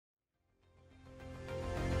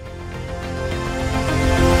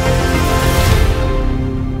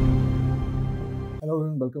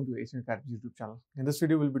welcome to Asian Academy's YouTube channel. In this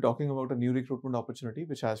video, we'll be talking about a new recruitment opportunity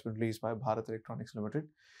which has been released by Bharat Electronics Limited.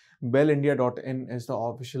 BELindia.in is the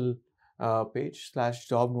official page /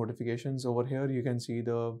 job notifications. Over here, you can see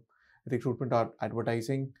the recruitment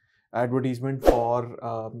advertisement for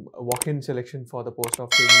walk-in selection for the post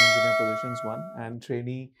of trainee engineer positions 1 and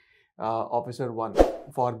trainee officer 1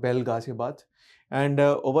 for BEL Ghaziabad. And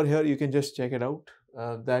over here, you can just check it out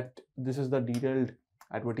that this is the detailed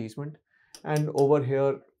advertisement. And over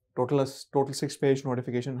here, total 6-page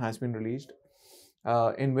notification has been released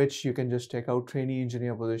in which you can just check out trainee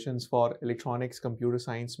engineer positions for electronics, computer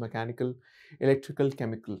science, mechanical, electrical,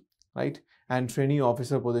 chemical, right? And trainee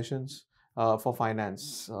officer positions for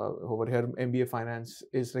finance. Over here, MBA finance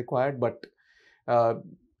is required, but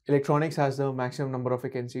electronics has the maximum number of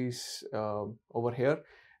vacancies over here.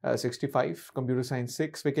 65, computer science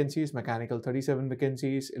 6 vacancies, mechanical 37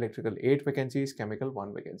 vacancies, electrical 8 vacancies, chemical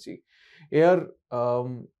 1 vacancy. Here,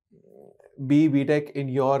 BTech in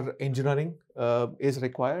your engineering is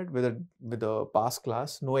required with a pass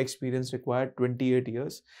class, no experience required, 28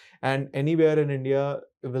 years, and anywhere in India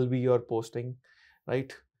will be your posting,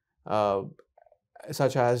 right?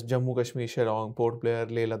 Such as Jammu Kashmir, Shillong, Port Blair,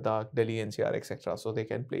 Leh Ladakh, Delhi NCR, etc. So they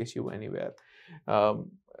can place you anywhere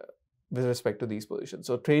with respect to these positions.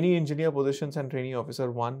 So trainee engineer positions and trainee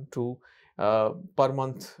officer 1, 2 per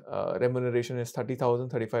month remuneration is 30,000,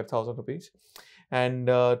 35,000 rupees. And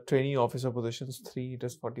trainee officer positions 3, it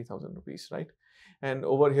is 40,000 rupees, right? And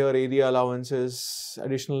over here, area allowances,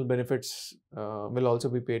 additional benefits will also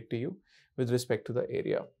be paid to you with respect to the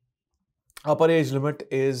area. Upper age limit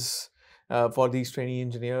is for these trainee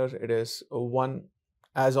engineer, it is 1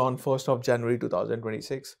 as on 1st of January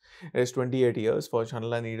 2026. It is 28 years for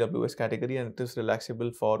general and EWS category, and it is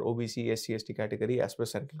relaxable for OBC, SC, ST category as per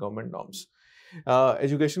central government norms.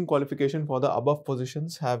 Education qualification for the above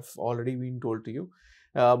positions have already been told to you,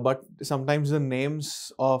 but sometimes the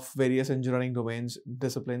names of various engineering domains,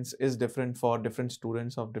 disciplines is different for different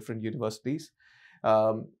students of different universities.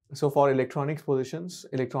 So for electronics positions,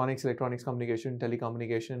 electronics communication,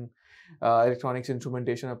 telecommunication, electronics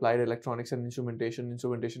instrumentation, applied electronics and instrumentation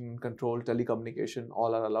and control, telecommunication,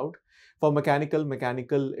 all are allowed. For mechanical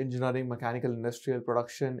engineering, mechanical industrial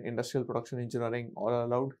production engineering, all are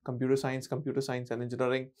allowed. Computer science and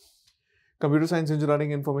engineering, computer science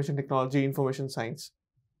engineering, information technology, information science,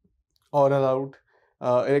 all allowed.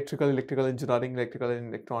 Electrical engineering, electrical and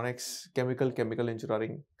electronics, chemical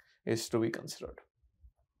engineering is to be considered.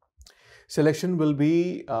 Selection will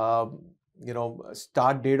be,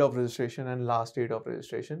 start date of registration and last date of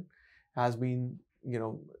registration has been,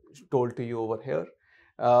 told to you over here.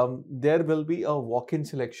 There will be a walk-in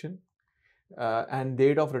selection and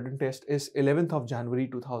date of written test is 11th of January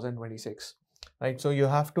 2026, right? So you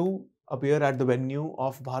have to appear at the venue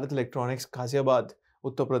of Bharat Electronics, Ghaziabad,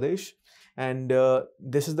 Uttar Pradesh. And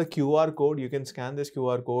this is the QR code. You can scan this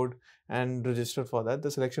QR code and register for that.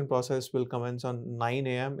 The selection process will commence on 9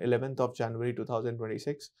 a.m. 11th of January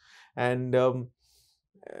 2026. And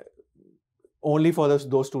only for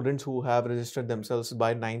those students who have registered themselves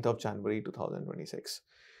by 9th of January 2026.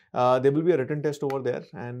 There will be a written test over there,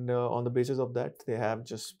 and on the basis of that, they have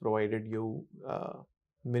just provided you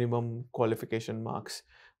minimum qualification marks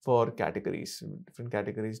for categories. Different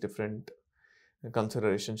categories, different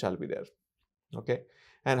consideration shall be there. Okay,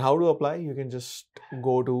 and how to apply? You can just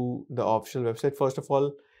go to the official website. First of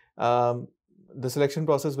all, the selection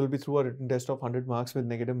process will be through a written test of 100 marks with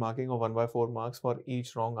negative marking of 1/4 marks for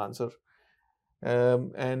each wrong answer.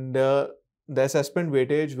 And the assessment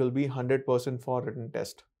weightage will be 100% for written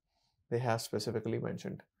test. They have specifically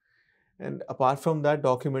mentioned. And apart from that,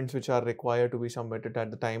 documents which are required to be submitted at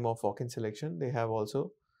the time of walk-in selection, they have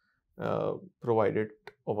also provided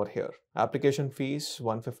over here. Application fees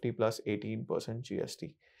 150 plus 18%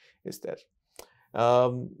 GST is there.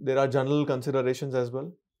 There are general considerations as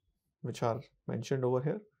well, which are mentioned over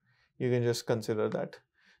here. You can just consider that.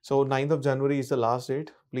 So 9th of January is the last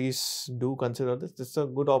date. Please do consider this. This is a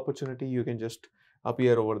good opportunity. You can just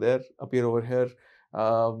appear over there, appear over here.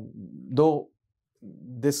 Though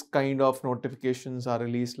this kind of notifications are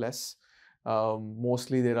released less,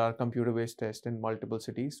 mostly there are computer-based tests in multiple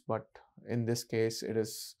cities, but in this case, it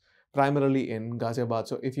is primarily in Ghaziabad.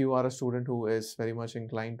 So if you are a student who is very much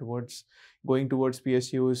inclined towards going towards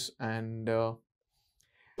PSUs and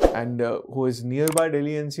who is nearby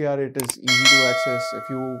Delhi NCR, it is easy to access. If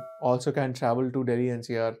you also can travel to Delhi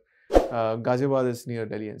NCR, Ghaziabad is near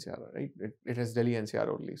Delhi NCR, right? It is Delhi NCR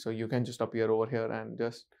only. So you can just appear over here and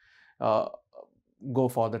just go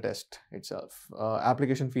for the test itself.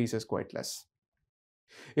 Application fees is quite less.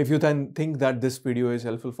 If you then think that this video is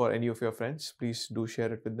helpful for any of your friends, please do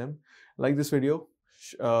share it with them. Like this video,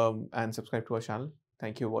 and subscribe to our channel.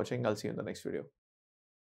 Thank you for watching. I'll see you in the next video.